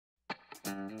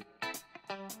Hey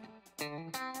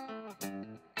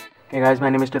guys, my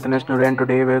name is TWRP and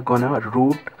today we're gonna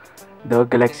root the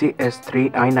Galaxy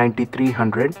S3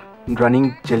 I9300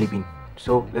 running Jellybean.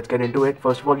 So let's get into it.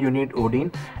 First of all, you need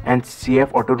Odin and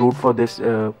CF auto root for this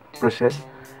process,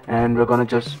 and we're gonna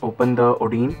just open the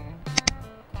Odin,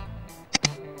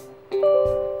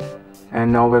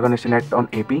 and now we're gonna select on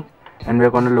AP, and we're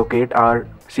gonna locate our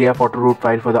CF auto root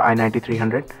file for the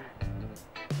I9300.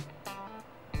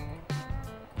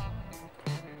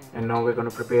 And now we're gonna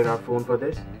prepare our phone for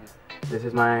this. This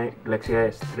is my Galaxy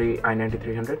S3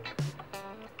 I9300,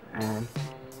 and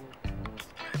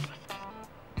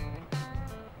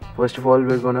first of all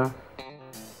we're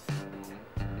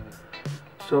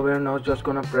now just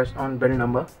gonna press on build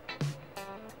number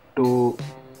to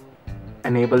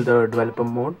enable the developer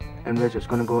mode, and we're just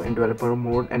gonna go in developer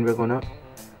mode, and we're gonna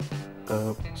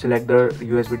select the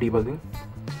USB debugging,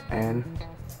 and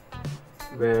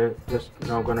we're just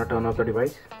now gonna turn off the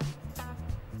device.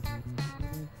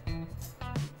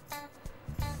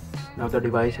 Now the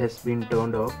device has been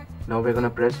turned off. Now we're gonna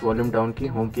press volume down key,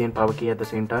 home key and power key at the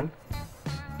same time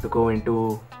to go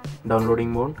into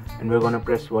downloading mode, and we're gonna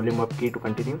press volume up key to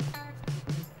continue.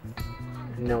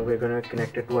 And now we're gonna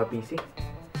connect it to our PC.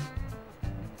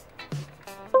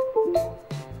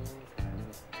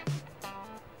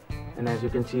 And as you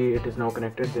can see, it is now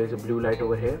connected. There is a blue light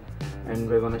over here, and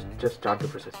we're gonna just start the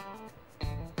process.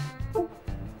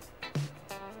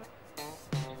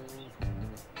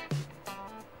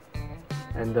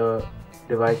 And the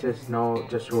device is now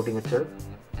just rooting itself.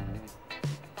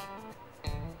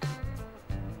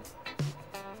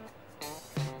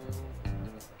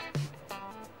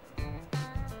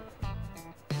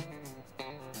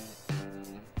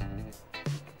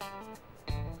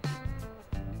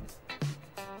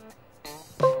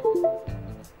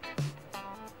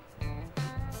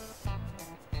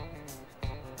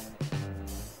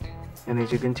 And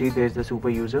as you can see, there's the super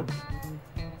user,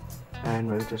 and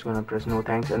we're just gonna press no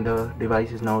thanks, and the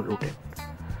device is now rooted.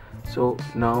 So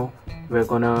now we're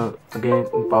gonna again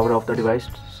power off the device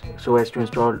so as to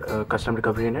install custom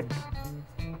recovery in it,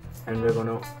 and we're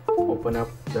gonna open up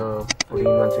the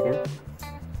Odin once again,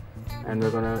 and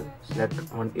we're gonna select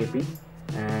on AP,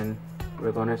 and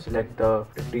we're gonna select the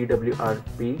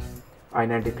TWRP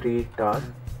I93 TAR,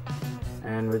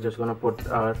 and we're just gonna put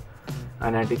our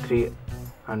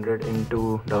I9300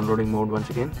 into downloading mode once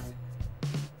again.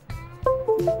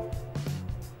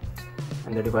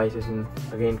 And the device is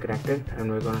again connected,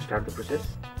 and we're going to start the process.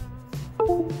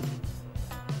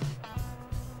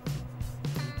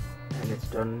 And it's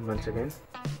done once again.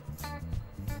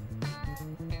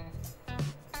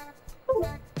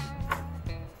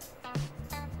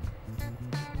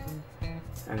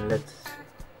 And let's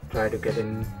try to get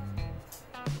in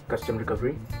custom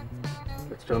recovery.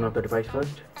 Let's turn off the device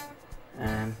first,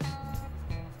 and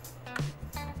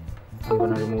I'm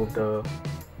going to remove the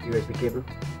USB cable.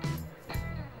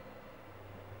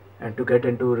 And to get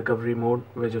into recovery mode,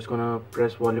 we're just gonna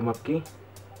press volume up key,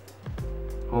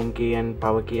 home key and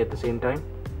power key at the same time.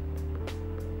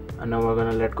 And now we're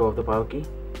gonna let go of the power key.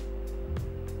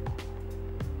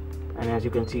 And as you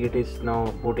can see, it is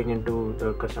now booting into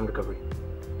the custom recovery.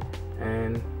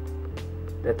 And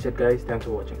that's it guys, thanks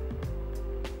for watching.